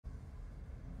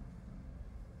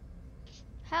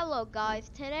Hello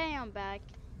guys, today I'm back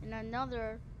in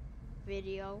another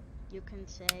video, you can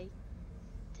say.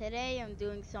 Today I'm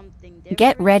doing something different.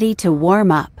 Get ready to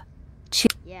warm up.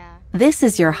 Yeah. This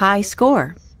is your high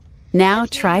score. Now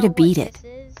try to beat it.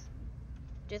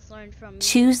 Just learn from me.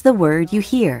 Choose the word you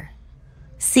hear.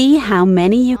 See how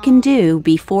many you can do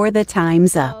before the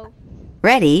time's up.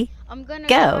 Ready? I'm gonna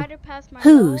Go. try to pass my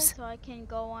Whose? level so I can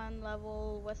go on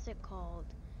level, what's it called?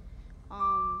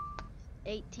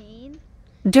 18.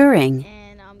 During.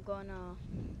 And I'm gonna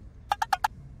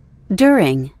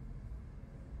During.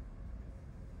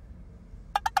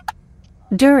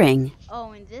 During.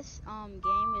 Oh, and this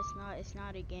game it's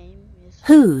not a game.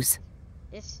 Whose?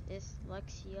 It's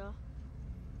Lexia.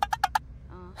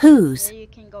 Whose? So you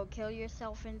can go kill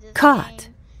yourself in this Caught.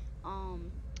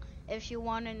 game. If you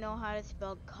want to know how to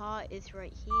spell caught, it's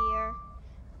right here.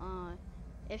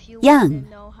 If you want to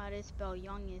know how to spell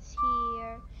young, it's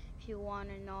here. If you want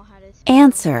to know how to spell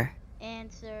answer,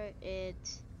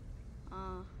 it's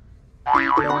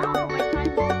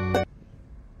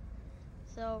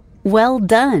so well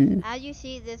done. As you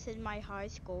see, this is my high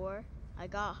score. I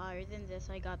got higher than this.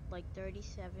 I got like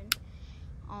 37.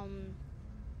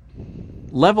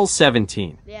 Level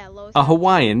 17. Yeah, low 17. A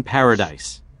Hawaiian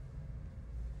paradise.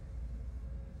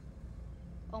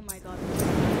 Oh my god.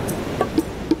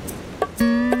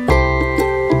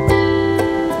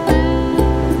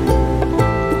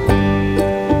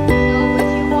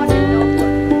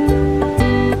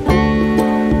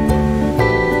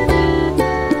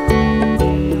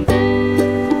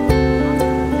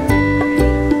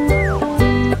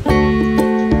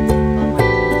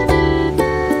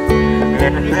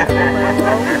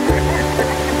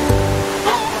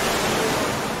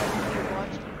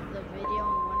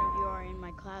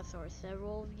 Or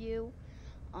several of you,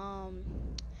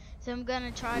 so I'm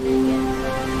gonna try to get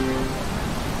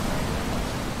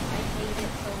I hate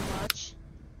it so much,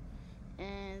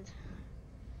 and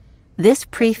this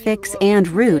prefix and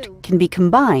root can be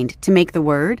combined to make the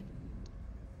word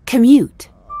commute.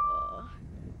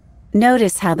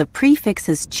 Notice how the prefix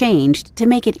is changed to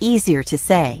make it easier to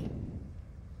say.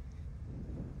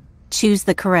 Choose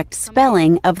the correct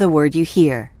spelling of the word you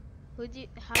hear.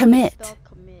 Commit.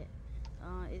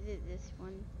 Is it this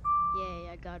one? Yay,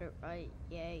 I got it right.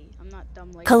 Yay, I'm not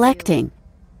dumb like collecting. You.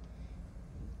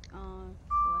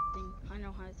 Collecting. I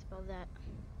know how to spell that.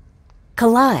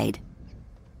 Collide.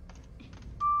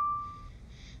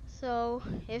 So,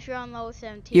 if you're on level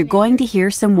 17, you're going to hear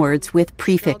some words with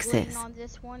prefixes.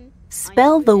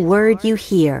 Spell the word you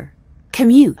hear.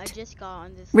 Commute. I just got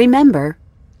on this Remember,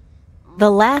 the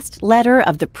last letter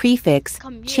of the prefix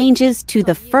changes to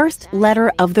the first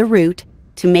letter of the root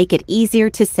to make it easier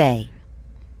to say.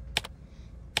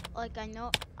 Like I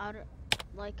know,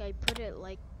 like I put it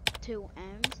like 2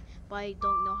 M's, but I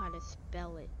don't know how to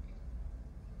spell it.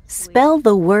 Spell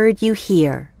the word you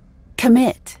hear.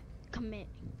 Commit. Commit.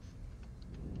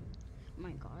 Oh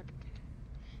my god.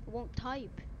 It won't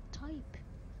type. Type.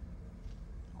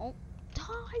 Oh,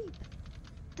 type.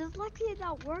 Does Lexia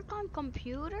not work on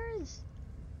computers?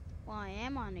 Well, I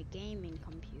am on a gaming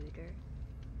computer.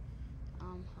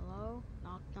 Hello?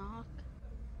 Knock knock.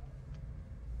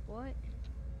 What?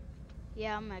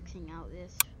 Yeah, I'm Xing out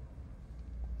this.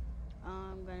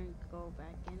 I'm gonna go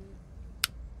back in.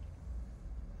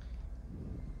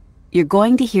 You're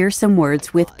going to hear some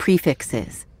words with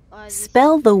prefixes.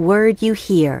 Spell the word you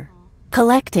hear.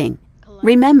 Collecting.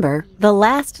 Remember, the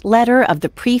last letter of the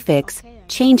prefix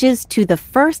changes to the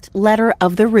first letter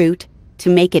of the root to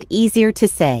make it easier to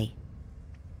say.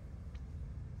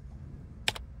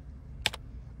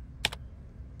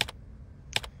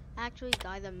 Actually,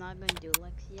 guys, I'm not gonna do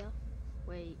Lexia.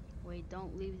 Wait,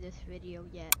 don't leave this video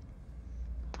yet.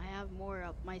 I have more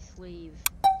up my sleeve.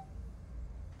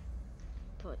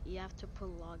 You have to put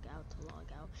log out to log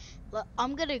out. Look,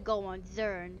 I'm gonna go on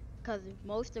Zern, because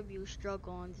most of you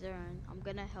struggle on Zern. I'm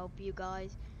gonna help you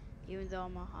guys, even though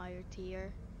I'm a higher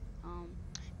tier.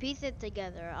 Piece it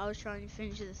together. I was trying to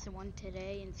finish this one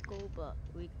today in school, but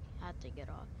we had to get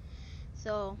off.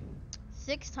 So,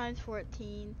 6 times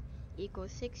 14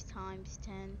 equals 6 times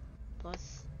 10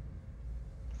 plus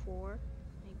 4,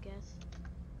 I guess.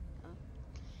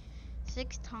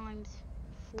 6 times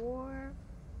 4, or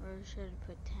should I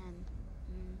put 10?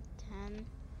 10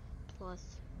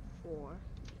 plus 4.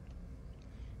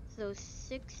 So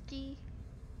 60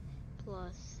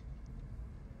 plus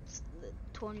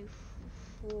 24.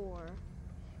 Oh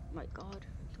my god,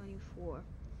 24.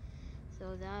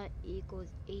 So that equals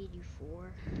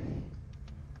 84.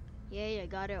 Yay, I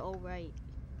got it all right.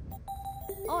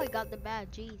 Oh, I got the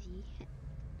badge, easy.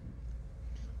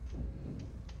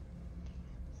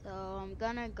 So I'm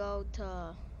gonna go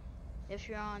to, if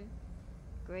you're on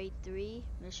grade 3,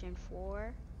 mission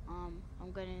 4, I'm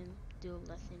gonna do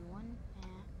lesson 1.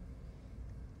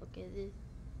 Look at this.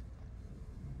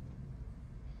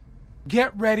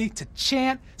 Get ready to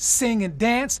chant, sing, and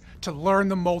dance to learn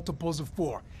the multiples of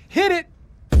 4. Hit it!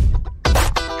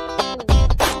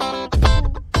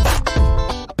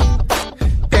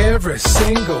 Every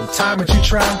single time that you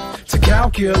try to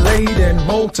calculate and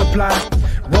multiply,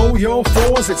 roll your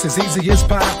 4s, it's as easy as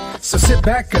pie. So sit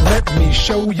back and let me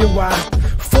show you why.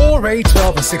 4, 8,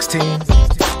 12, and 16,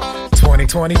 20,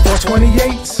 24,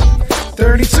 28,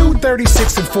 32,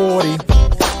 36, and 40,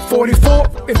 44,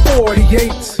 and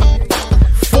 48.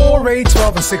 4, 8,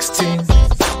 12, and 16,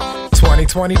 20,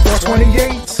 24,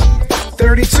 28,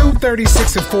 32,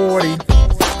 36, and 40,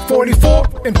 44,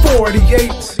 and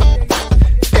 48.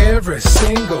 Every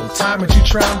single time that you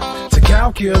try to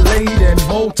calculate and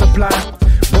multiply,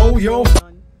 roll your...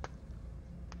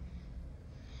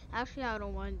 Actually, I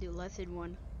don't want to do lesson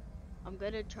 1. I'm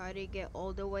gonna try to get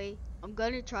all the way. I'm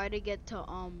gonna try to get to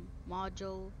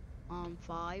module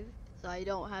 5, so I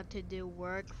don't have to do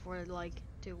work for like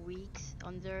 2 weeks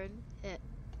on Zern.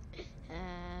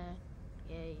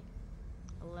 Yay.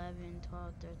 11,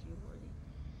 12, 13, 14,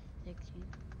 16.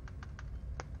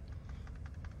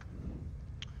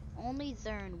 Only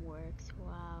Zern works.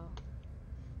 Wow.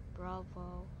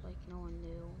 Bravo. Like no one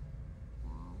knew.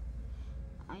 Wow.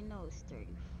 I know it's 35.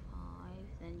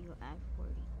 Then you add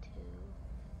 42.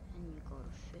 And you go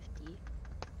to 50.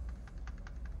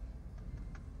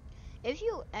 If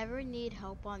you ever need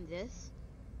help on this,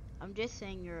 I'm just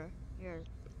saying you're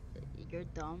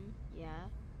dumb. Yeah.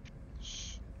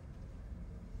 Shh.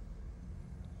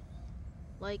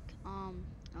 Like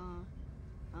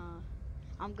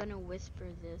I'm gonna whisper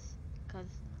this, cause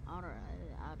I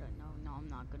don't know. No, I'm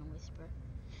not gonna whisper.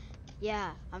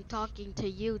 Yeah, I'm talking to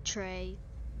you, Trey.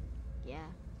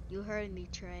 Yeah, you heard me,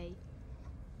 Trey.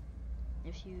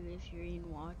 If you're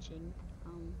even watching,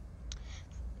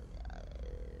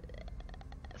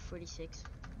 46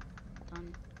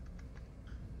 done.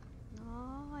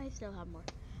 No, I still have more.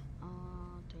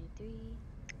 23,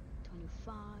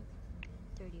 25,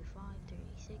 35,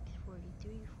 36,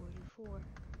 43, 44.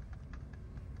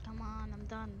 Come on, I'm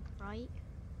done, right?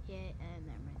 Yeah, and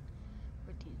never mind.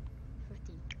 14,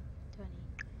 15,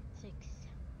 26,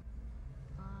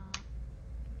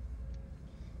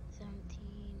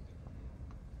 17,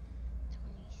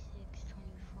 26,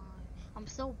 25. I'm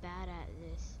so bad at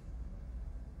this.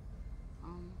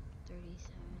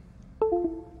 37.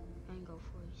 And go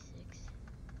 46.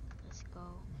 Let's go.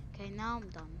 Okay, now I'm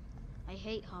done. I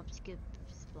hate hop, skip,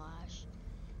 splash.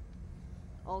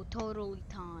 Oh, totally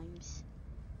times.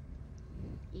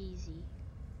 Easy.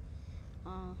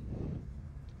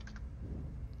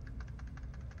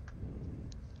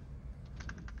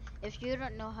 If you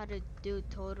don't know how to do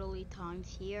totally times,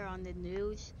 here on the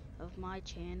news of my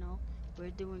channel,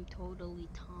 we're doing totally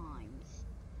times.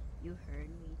 You heard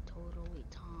me, totally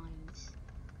times.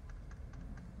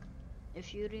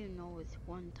 If you didn't know it's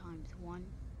 1 times 1,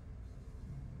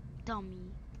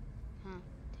 dummy. Huh,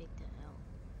 take the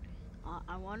L.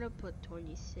 I want to put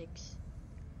 26.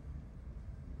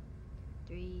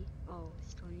 3, oh,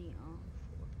 it's 20, 4.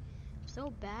 I'm so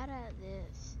bad at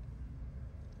this.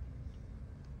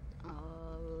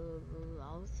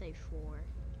 I'll say 4.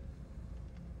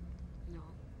 No,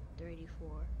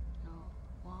 34. No,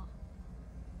 what?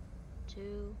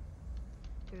 2,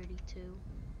 32.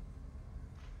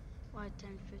 5,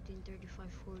 10, 15,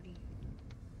 35, 40.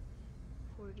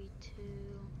 42.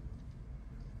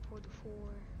 44.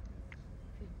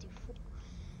 54.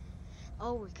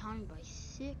 Oh, we're counting by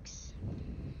 6.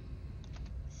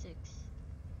 6.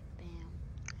 Bam.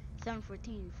 7,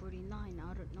 14, 49.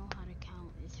 I don't know how to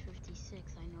count. It's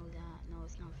 56. I know that. No,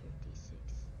 it's not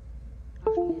 56.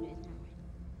 Actually, it is.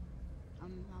 Never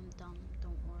mind. I'm dumb.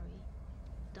 Don't worry.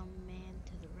 Dumb man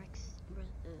to the Rex.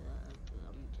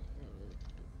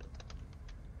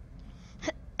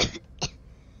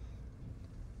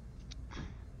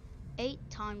 8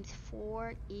 times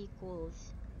 4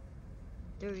 equals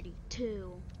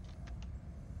 32.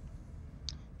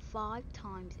 5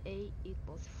 times 8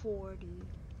 equals 40.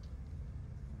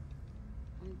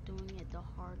 I'm doing it the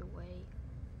hard way.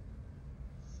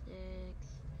 6,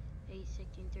 8,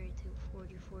 16, 32,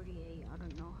 40, 48. I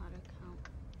don't know how to count.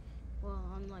 Well,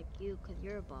 unlike you, because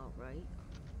you're a bot, right?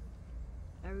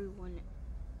 Everyone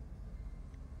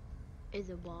is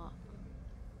a bot.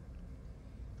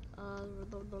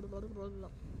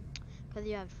 Because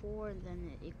you have 4 and then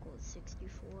it equals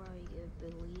 64, I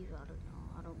believe. I don't know.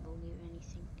 I don't believe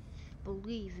anything.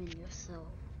 Believe in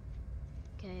yourself.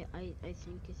 Okay, I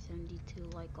think it's 72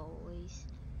 like always.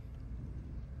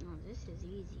 No, this is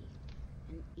easy.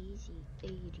 An easy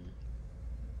 80.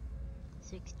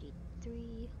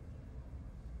 63.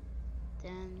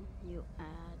 Then you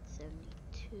add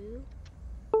 72.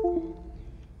 Then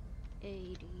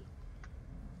 80.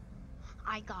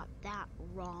 I got that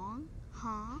wrong?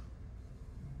 Huh?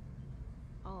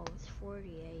 Oh, it's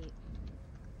 48.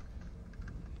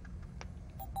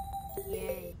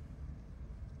 Yay.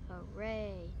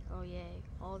 Hooray. Oh, yay.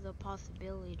 All the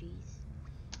possibilities.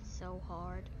 So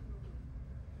hard.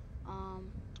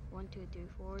 1, 2, 3,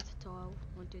 4 is 12.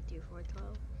 1, 2, 3, 4,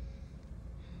 12.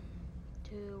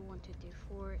 2, 1, 2, 3,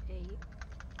 4, 8.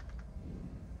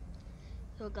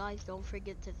 So guys, don't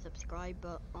forget to subscribe,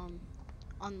 but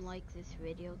unlike this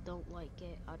video, don't like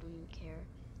it. I don't even care.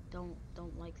 Don't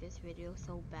like this video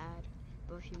so bad.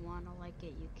 But if you wanna like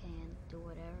it, you can do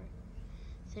whatever.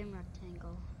 Same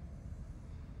rectangle.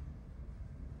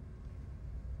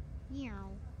 Yeah.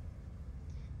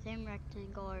 Same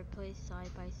rectangle are placed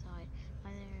side by side.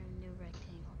 And then a new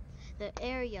rectangle. The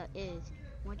area is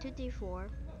 1, 2, 3, 4.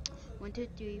 1, 2,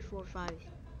 3, 4, 5.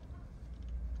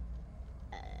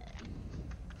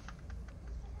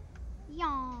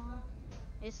 Yeah.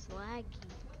 It's laggy.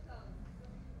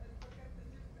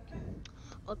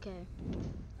 Okay.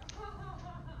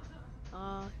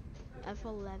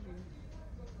 F11.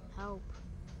 Help.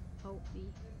 Help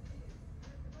me.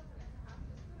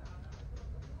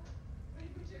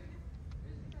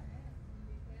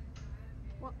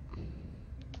 What?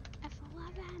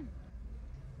 F11.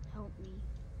 Help me.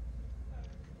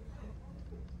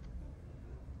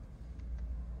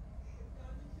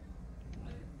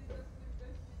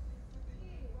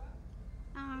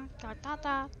 Help. Da da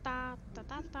da da da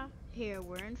da da. Here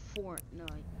we're in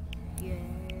Fortnite. Yeah,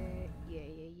 yeah,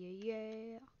 yeah, yeah,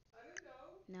 yeah.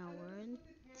 Now we're in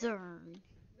Zern.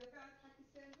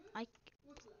 I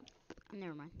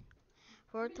never mind.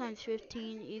 4 times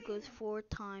 15 equals 4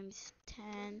 times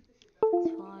 10. 5.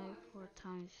 4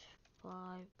 times 5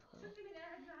 plus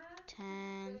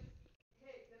 10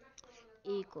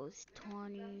 equals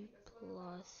 20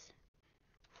 plus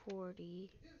 40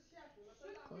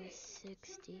 equals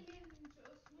 60.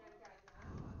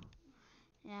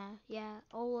 Yeah,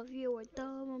 all of you are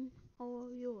dumb. All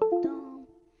of you are dumb.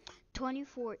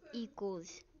 24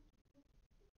 equals,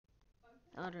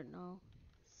 I don't know,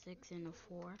 6 and a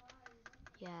 4.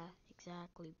 Yeah,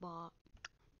 exactly, bot.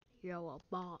 You're a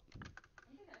bot.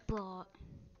 Bot.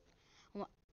 What?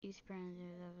 Use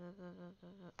parentheses.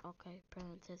 Okay,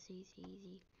 parentheses,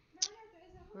 easy.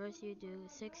 First you do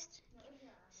 6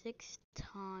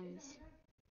 times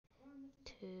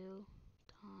 2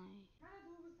 times.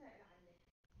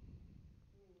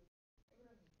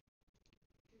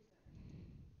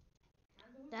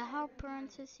 That how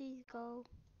parentheses go?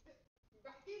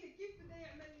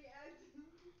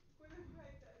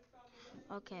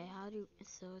 Okay, how do,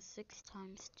 so 6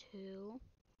 times 2.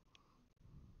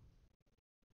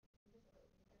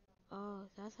 Oh,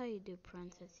 that's how you do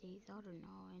parentheses. I don't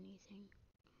know anything.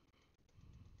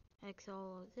 X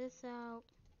all of this out.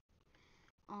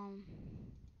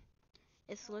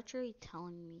 It's literally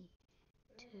telling me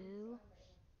 2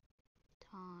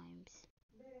 times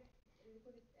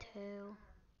 2.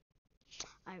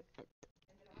 I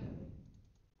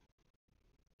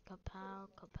kapow,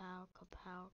 kapow,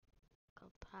 kapow,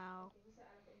 kapow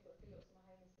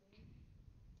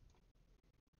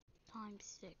times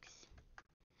 6.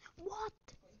 What?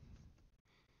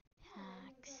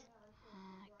 Hacks,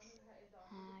 hacks,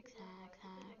 hacks, hacks,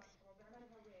 hacks.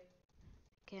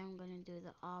 Okay, I'm gonna do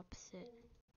the opposite.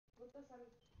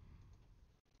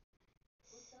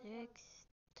 6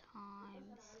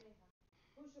 times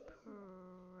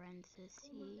parentheses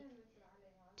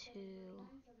 2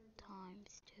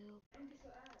 times 2.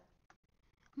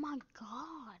 My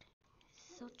god,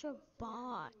 such a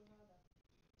bot.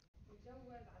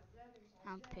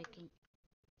 I'm picking.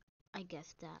 I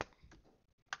guessed that.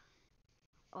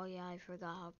 Oh yeah, I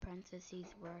forgot how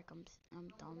parentheses work. I'm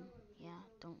dumb. Yeah,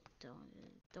 don't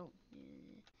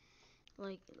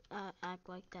like act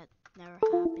like that never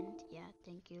happened. Yeah,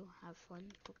 thank you. Have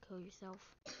fun. Go kill yourself.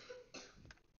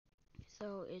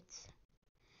 So it's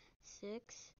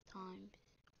 6 times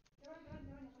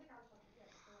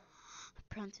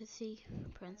parentheses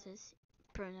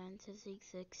parentheses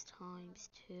 6 times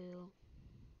 2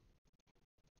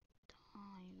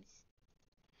 times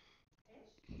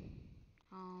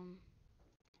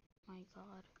my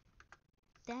god.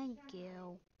 Thank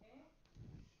you.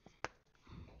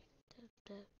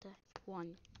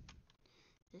 1.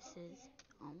 This is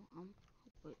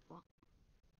wait, what?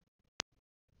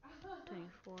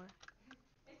 24.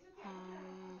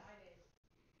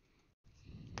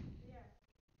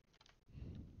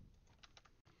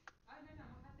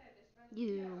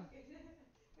 You.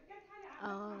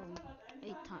 Oh,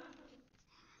 8 times.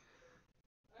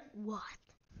 What?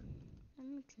 That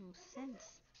makes no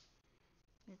sense.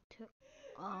 It took.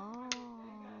 Oh,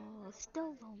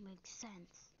 still don't make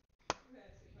sense.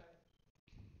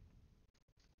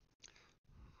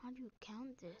 How do you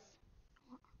count this?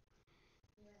 What?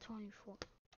 24.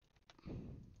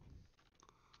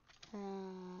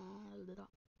 Little.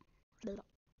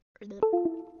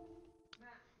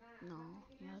 No,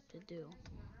 you have to do.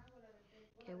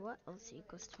 Okay, what else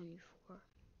equals 24?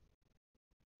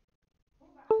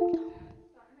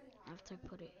 I have to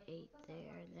put an 8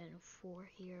 there, and then a 4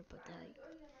 here, but like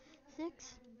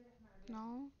 6?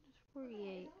 No, just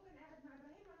 48.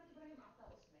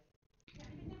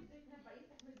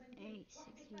 8,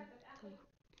 16, 20.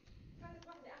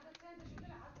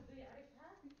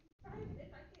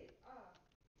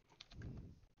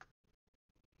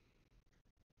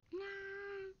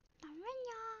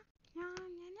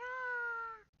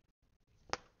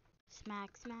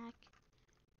 Smack, smack.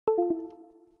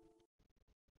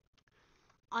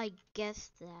 I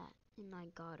guessed that, and I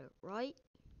got it right.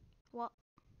 What?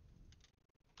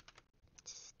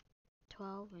 It's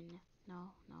 12 and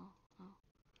no,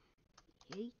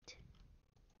 8.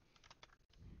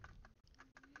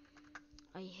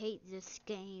 I hate this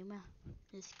game.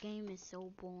 This game is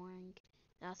so boring.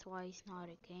 That's why it's not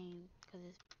a game, because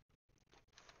it's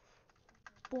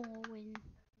boring.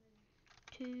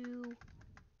 2.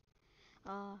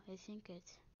 I think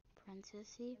it's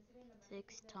parentheses.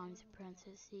 6 times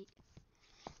parentheses.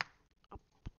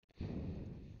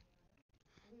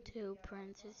 2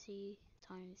 parentheses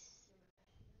times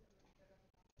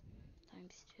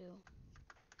 2.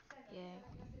 Yeah.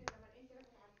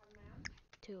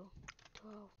 2.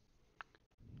 12.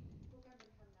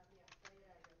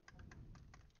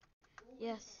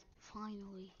 Yes,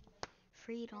 finally.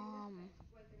 Freedom.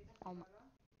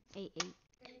 8, 8.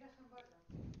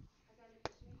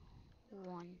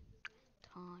 1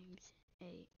 times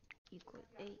 8 equals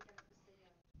 8.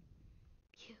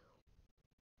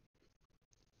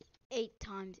 8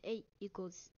 times 8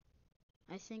 equals,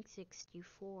 I think,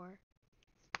 64.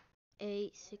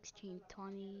 8, 16,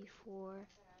 24.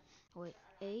 Wait,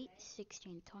 8,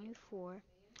 16, 24,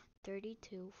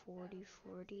 32, 40,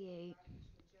 48,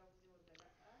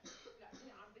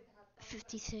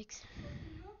 56,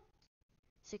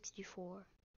 64.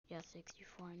 Yeah,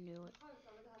 64. I knew it.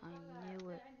 I knew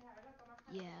it.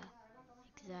 Yeah,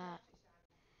 exact.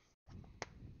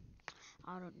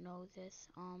 I don't know this.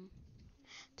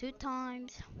 2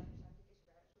 times.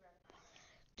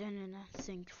 Then I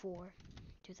think 4.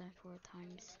 2 times 4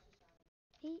 times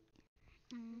 8.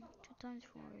 2 times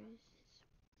 4 is.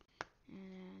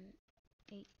 And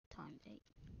 8 times 8.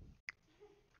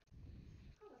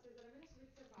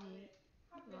 8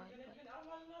 divided by.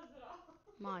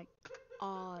 My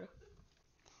god.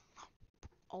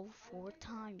 Oh, 4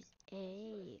 times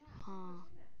 8. Huh.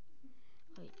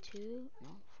 Wait, 2? No,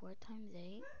 4 times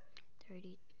 8.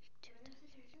 32 times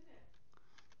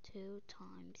 2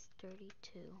 times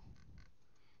 32.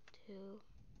 2,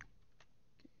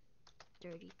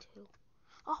 32.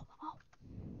 Oh, oh.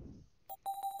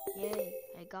 Yay,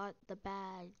 I got the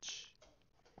badge.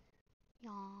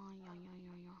 Yaw, yaw, yaw,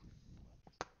 yaw, yaw.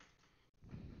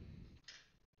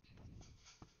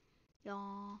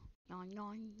 Yaw, yaw,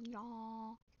 yaw,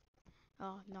 yaw.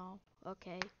 Oh, no.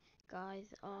 Okay,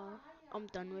 guys, I'm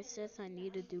done with this. I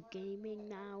need to do gaming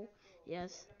now.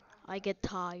 Yes, I get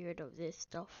tired of this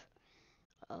stuff.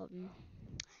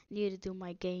 Need to do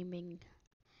my gaming.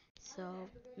 So,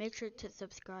 make sure to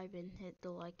subscribe and hit the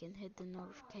like and hit the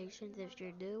notifications if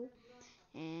you're new.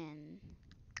 And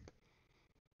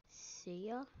see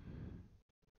ya.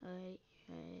 Uh,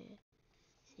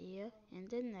 see ya in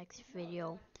the next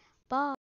video. Bye.